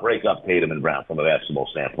would not break up Tatum and Brown from a basketball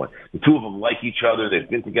standpoint. The two of them like each other. They've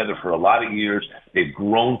been together for a lot of years. They've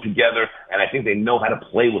grown together. And I think they know how to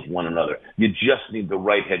play with one another. You just need the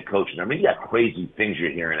right head coach. And I mean, you got crazy things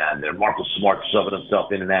you're hearing out there. Marcus Smart shoving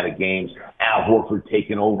himself in and out of games. Al Horford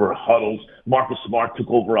taking over huddles. Marcus Smart took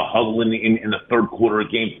over a huddle in the third quarter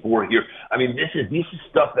of Game 4 here. I mean, this is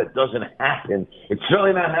stuff that doesn't happen. It's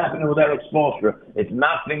certainly not happening with Eric Spoelstra. It's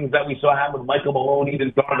not things that we saw happen with Michael Malone,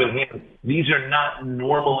 even Darvin Ham. These are not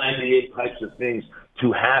normal NBA types of things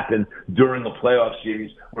to happen during a playoff series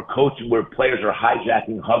where players are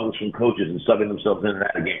hijacking huddles from coaches and subbing themselves in and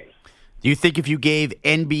out of games. Do you think if you gave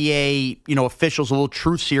NBA, officials a little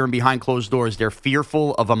truth serum behind closed doors, they're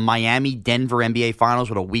fearful of a Miami-Denver NBA Finals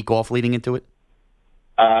with a week off leading into it?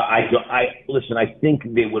 Listen, I think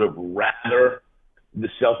they would have rather the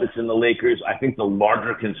Celtics and the Lakers. I think the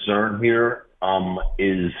larger concern here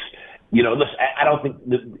is, listen, I don't think,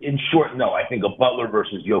 in short, no, I think a Butler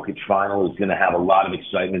versus Jokic final is going to have a lot of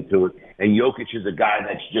excitement to it. And Jokic is a guy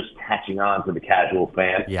that's just catching on to the casual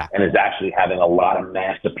fan and is actually having a lot of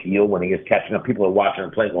mass appeal when he is catching up. People are watching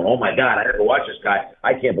him play going, oh, my God, I have to watch this guy.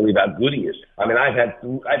 I can't believe how good he is. I mean, I've had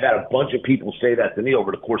a bunch of people say that to me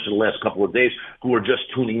over the course of the last couple of days who are just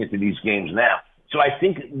tuning into these games now. So I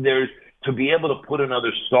think to be able to put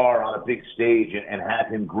another star on a big stage and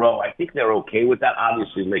have him grow, I think they're okay with that.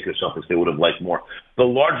 Obviously, Lakers Celtics, they would have liked more. The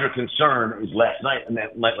larger concern is last night, and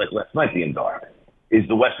that might like last night being dark, is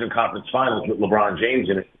the Western Conference Finals with LeBron James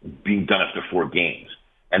in it being done after 4 games,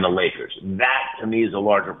 and the Lakers. That, to me, is a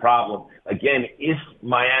larger problem. Again, if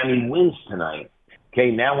Miami wins tonight, okay,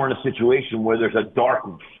 now we're in a situation where there's a dark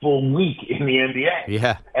full week in the NBA.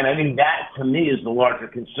 Yeah. And I think that, to me, is the larger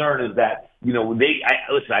concern, is that,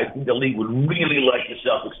 I think the league would really like the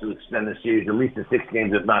Celtics to extend the series at least to 6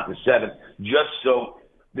 games, if not to 7, just so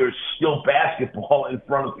there's still basketball in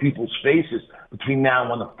front of people's faces between now and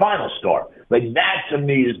when the finals start. Like, that, to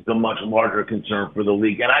me, is the much larger concern for the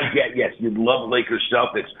league. And I get, yes, you'd love Lakers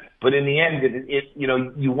Celtics, but in the end,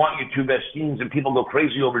 you want your 2 best teams, and people go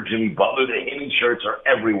crazy over Jimmy Butler. The Himmy shirts are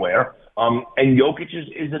everywhere. And Jokic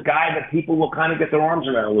is a guy that people will kind of get their arms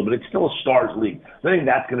around a little bit. It's still a stars league. So I think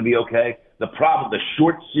that's going to be okay. The problem, the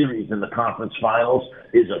short series in the conference finals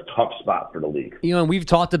is a tough spot for the league. And we've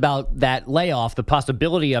talked about that layoff, the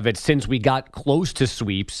possibility of it since we got close to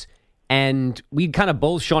sweeps. And we kind of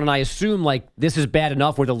both, Sean and I, assume like this is bad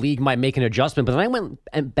enough where the league might make an adjustment. But then I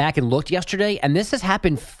went back and looked yesterday, and this has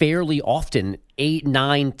happened fairly often. 8,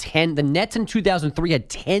 9, 10. The Nets in 2003 had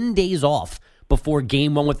 10 days off before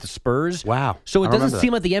Game 1 with the Spurs. Wow. So it doesn't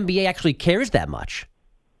seem like the NBA actually cares that much.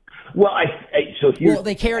 Well,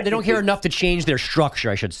 they care. They don't care enough to change their structure,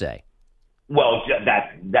 I should say. Well,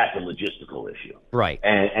 that's a logistical issue, right?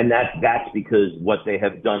 And that's because what they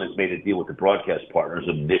have done is made a deal with the broadcast partners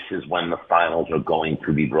of this is when the finals are going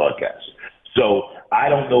to be broadcast. So I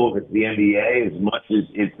don't know if it's the NBA as much as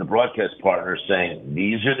it's the broadcast partners saying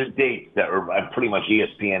these are the dates that are pretty much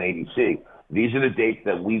ESPN, ABC. These are the dates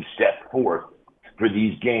that we've set forth for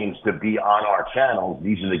these games to be on our channels.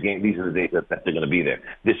 These are the dates that they're going to be there.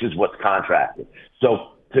 This is what's contracted. So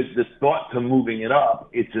the thought to moving it up,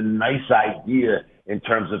 it's a nice idea in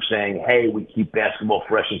terms of saying, hey, we keep basketball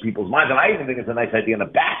fresh in people's minds. And I even think it's a nice idea on the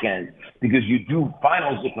back end because you do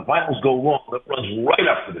finals. If the finals go wrong, it runs right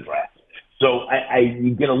up to the draft. So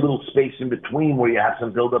you get a little space in between where you have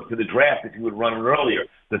some build up to the draft if you would run it earlier.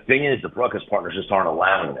 The thing is, the broadcast partners just aren't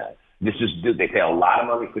allowing that. They pay a lot of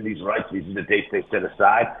money for these rights. These are the dates they set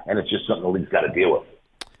aside, and it's just something the league's got to deal with.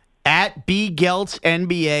 At B. Geltz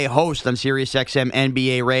NBA, host on SiriusXM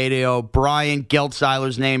NBA Radio, Brian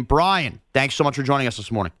Geltzeiler's name. Brian, thanks so much for joining us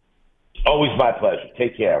this morning. Always my pleasure.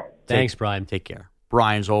 Take care. Thanks, Brian. Take care.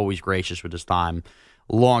 Brian's always gracious with his time.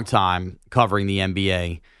 Long time covering the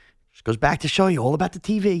NBA. Just goes back to show you all about the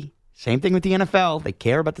TV. Same thing with the NFL. They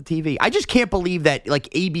care about the TV. I just can't believe that, like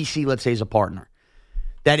ABC, let's say, is a partner.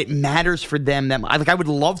 That it matters for them. I would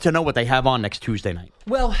love to know what they have on next Tuesday night.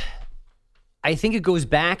 Well, I think it goes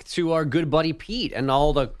back to our good buddy Pete and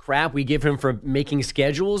all the crap we give him for making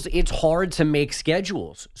schedules. It's hard to make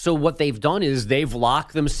schedules. So what they've done is they've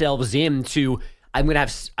locked themselves into, I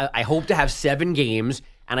hope to have 7 games,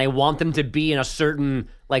 and I want them to be in a certain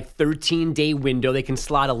 13-day window. They can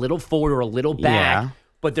slide a little forward or a little back,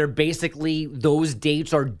 but they're basically, those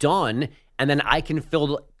dates are done, and then I can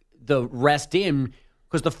fill the rest in,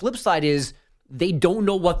 because the flip side is, they don't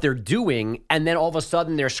know what they're doing, and then all of a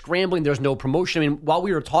sudden they're scrambling. There's no promotion. I mean, while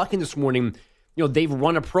we were talking this morning, they've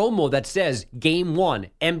run a promo that says Game 1,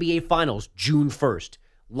 NBA Finals, June 1st.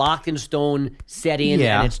 Locked in stone, set in,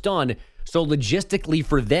 and it's done. So logistically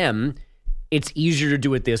for them, it's easier to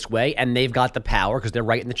do it this way, and they've got the power because they're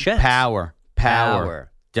right in the chest. Power.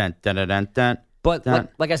 Dun, dun, dun, dun, dun, but dun.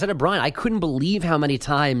 Like I said to Brian, I couldn't believe how many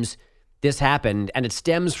times this happened, and it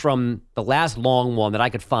stems from the last long one that I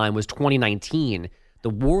could find was 2019. The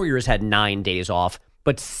Warriors had 9 days off,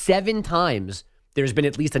 but 7 times there's been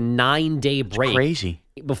at least a 9-day break. It's crazy.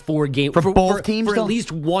 Before game for both teams, for at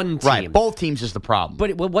least one team. Right, both teams is the problem.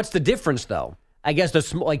 But what's the difference though? I guess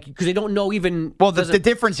because they don't know even. Well, the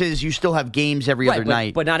difference is you still have games every other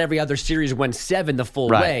night, but not every other series went 7 the full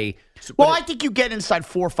way. So, I think you get inside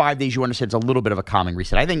 4 or 5 days. You understand it's a little bit of a calming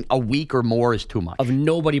reset. I think a week or more is too much of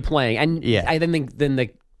nobody playing, and I think then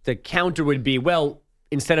the counter would be, well,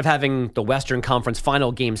 instead of having the Western Conference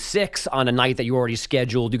Final Game 6 on a night that you already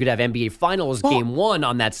scheduled, you could have NBA Finals Game 1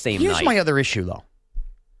 on that same night. Here's my other issue, though.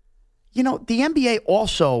 The NBA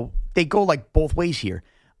also, they go both ways here.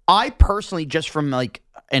 I personally, just from an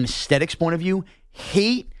aesthetics point of view,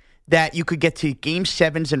 hate that you could get to Game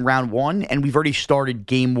 7s in round 1, and we've already started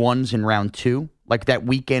Game 1s in round 2, like that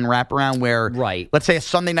weekend wraparound where, let's say a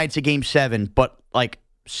Sunday night's a Game 7, but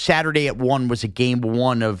Saturday at 1 was a Game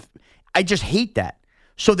 1 of. I just hate that.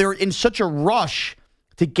 So they're in such a rush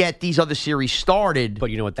to get these other series started.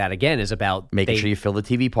 But you know what that again is about? Making sure you fill the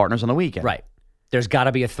TV partners on the weekend. Right. There's got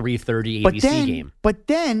to be a 3:30 ABC game. But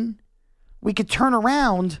then we could turn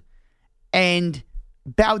around and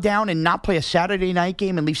bow down and not play a Saturday night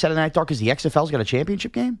game and leave Saturday night dark because the XFL's got a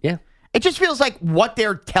championship game? Yeah. It just feels like what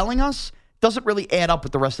they're telling us doesn't really add up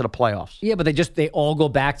with the rest of the playoffs. Yeah, but they all go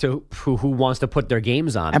back to who wants to put their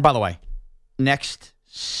games on. And by the way, next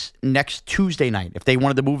Tuesday night, if they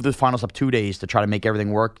wanted to move the finals up 2 days to try to make everything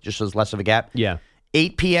work, just so there's less of a gap.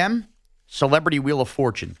 8 p.m., Celebrity Wheel of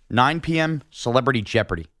Fortune. 9 p.m., Celebrity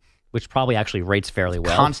Jeopardy. Which probably actually rates fairly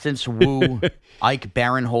well. Constance Wu, Ike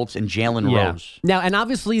Barinholtz, and Jalen Rose. Now, and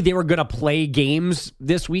obviously they were going to play games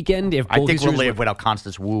this weekend. I think we'll live without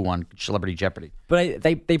Constance Wu on Celebrity Jeopardy. But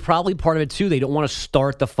they probably, part of it too, they don't want to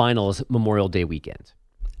start the finals Memorial Day weekend.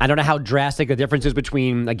 I don't know how drastic the difference is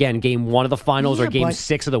between, again, game 1 of the finals or game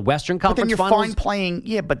 6 of the Western Conference finals.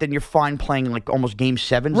 But then you're fine playing like almost game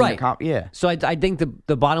 7s. Right. Yeah. So I think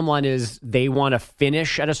the bottom line is they want to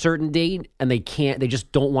finish at a certain date, and they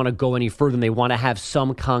just don't want to go any further, and they want to have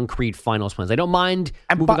some concrete finals plans. They don't mind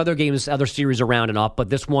moving other series around and up, but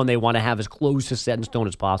this one they want to have as close to set in stone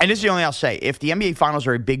as possible. And this is the only thing I'll say. If the NBA finals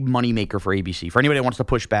are a big moneymaker for ABC, for anybody that wants to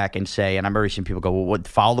push back and say, and I've already seen people go, well,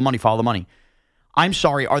 follow the money. I'm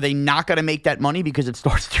sorry, are they not going to make that money because it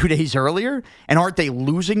starts 2 days earlier? And aren't they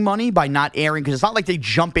losing money by not airing? Because it's not like they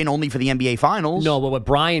jump in only for the NBA Finals. No, but what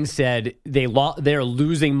Brian said, they're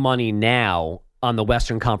losing money now on the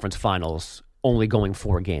Western Conference Finals, only going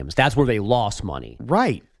 4 games. That's where they lost money.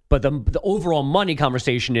 Right. But the overall money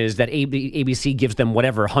conversation is that ABC gives them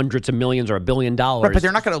whatever, hundreds of millions or $1 billion. Right, but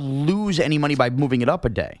they're not going to lose any money by moving it up a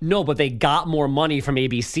day. No, but they got more money from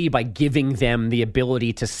ABC by giving them the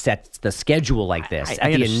ability to set the schedule like this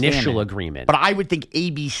at the initial agreement. But I would think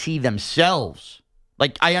ABC themselves,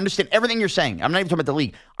 like I understand everything you're saying. I'm not even talking about the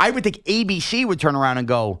league. I would think ABC would turn around and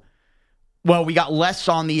go, well, we got less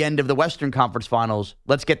on the end of the Western Conference Finals.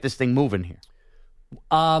 Let's get this thing moving here.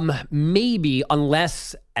 Maybe,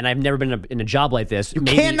 unless, and I've never been in a job like this. You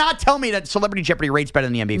cannot tell me that Celebrity Jeopardy rates better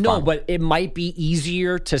than the NBA Finals. No, but it might be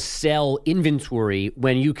easier to sell inventory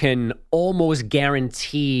when you can almost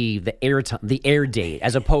guarantee the air date,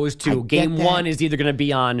 as opposed to game 1 is either going to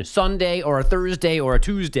be on Sunday or a Thursday or a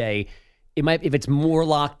Tuesday. It might, if it's more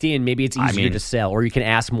locked in, maybe it's easier to sell, or you can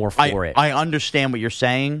ask more for it. I understand what you're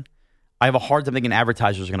saying. I have a hard time thinking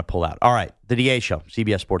advertisers are going to pull out. All right, the DA Show,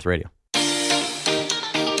 CBS Sports Radio.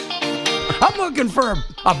 I'm looking for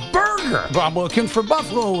a burger. I'm looking for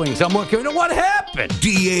buffalo wings. I'm looking at what happened.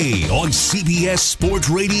 DA on CBS Sports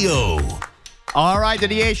Radio. All right, the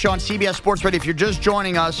DA Show on CBS Sports Radio. If you're just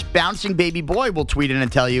joining us, Bouncing Baby Boy will tweet in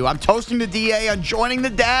and tell you, I'm toasting the DA on joining the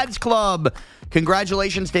Dads Club.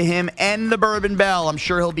 Congratulations to him and the Bourbon Bell. I'm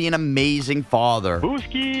sure he'll be an amazing father.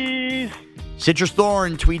 Booskies. Citrus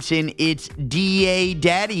Thorn tweets in, it's DA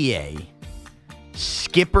Daddy A.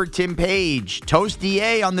 Skipper Tim Page, toast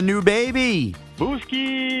DA on the new baby.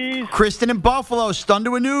 Booskies. Kristen in Buffalo, stunned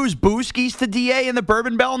to a news. Booskies to DA and the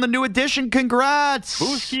Bourbon Bell in the new edition. Congrats.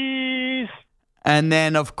 Booskies. And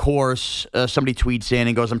then, of course, somebody tweets in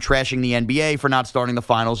and goes, I'm trashing the NBA for not starting the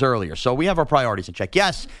finals earlier. So we have our priorities in check.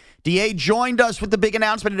 Yes, DA joined us with the big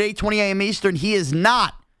announcement at 8:20 a.m. Eastern. He is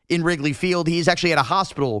not in Wrigley Field. He's actually at a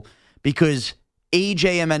hospital because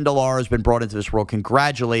AJ Amendolar has been brought into this world.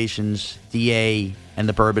 Congratulations, DA and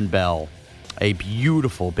the Bourbon Bell. A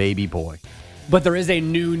beautiful baby boy. But there is a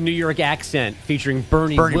new New York accent featuring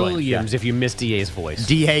Bernie Williams, if you missed DA's voice.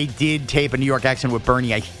 DA did tape a New York accent with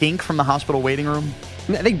Bernie, I think, from the hospital waiting room.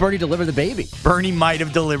 I think Bernie delivered the baby. Bernie might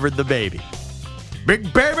have delivered the baby.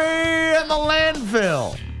 Big baby in the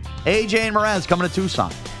landfill. AJ and Mraz coming to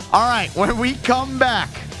Tucson. All right, when we come back,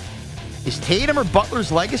 is Tatum or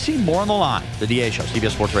Butler's legacy? More on the line. The DA Show,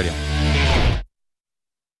 CBS Sports Radio.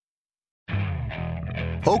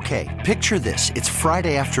 Okay, picture this. It's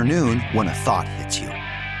Friday afternoon when a thought hits you.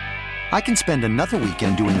 I can spend another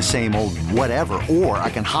weekend doing the same old whatever, or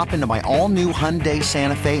I can hop into my all-new Hyundai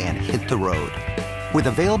Santa Fe and hit the road. With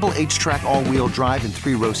available H-Track all-wheel drive and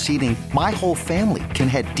 3-row seating, my whole family can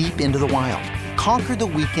head deep into the wild. Conquer the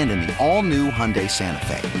weekend in the all-new Hyundai Santa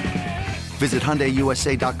Fe. Visit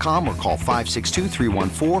HyundaiUSA.com or call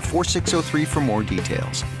 562-314-4603 for more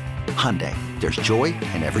details. Hyundai, there's joy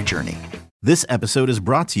in every journey. This episode is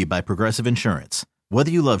brought to you by Progressive Insurance. Whether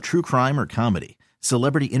you love true crime or comedy,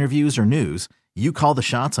 celebrity interviews or news, you call the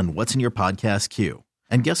shots on what's in your podcast queue.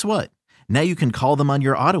 And guess what? Now you can call them on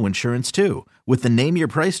your auto insurance too with the Name Your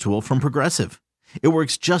Price tool from Progressive. It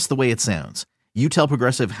works just the way it sounds. You tell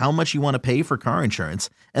Progressive how much you want to pay for car insurance,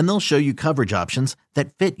 and they'll show you coverage options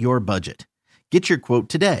that fit your budget. Get your quote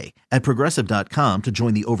today at Progressive.com to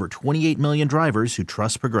join the over 28 million drivers who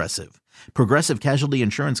trust Progressive. Progressive Casualty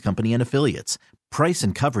Insurance Company and Affiliates. Price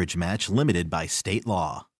and coverage match limited by state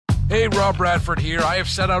law. Hey, Rob Bradford here. I have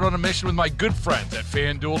set out on a mission with my good friends at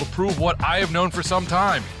FanDuel to prove what I have known for some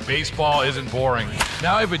time. Baseball isn't boring.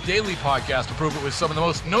 Now I have a daily podcast to prove it with some of the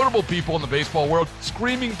most notable people in the baseball world,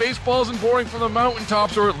 screaming baseball isn't boring from the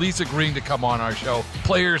mountaintops, or at least agreeing to come on our show.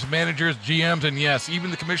 Players, managers, GMs, and yes, even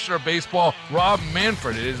the commissioner of baseball, Rob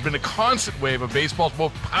Manfred. It has been a constant wave of baseball's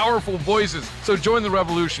most powerful voices. So join the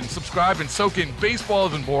revolution. Subscribe and soak in Baseball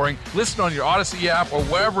Isn't Boring. Listen on your Odyssey app or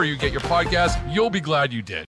wherever you get your podcasts. You'll be glad you did.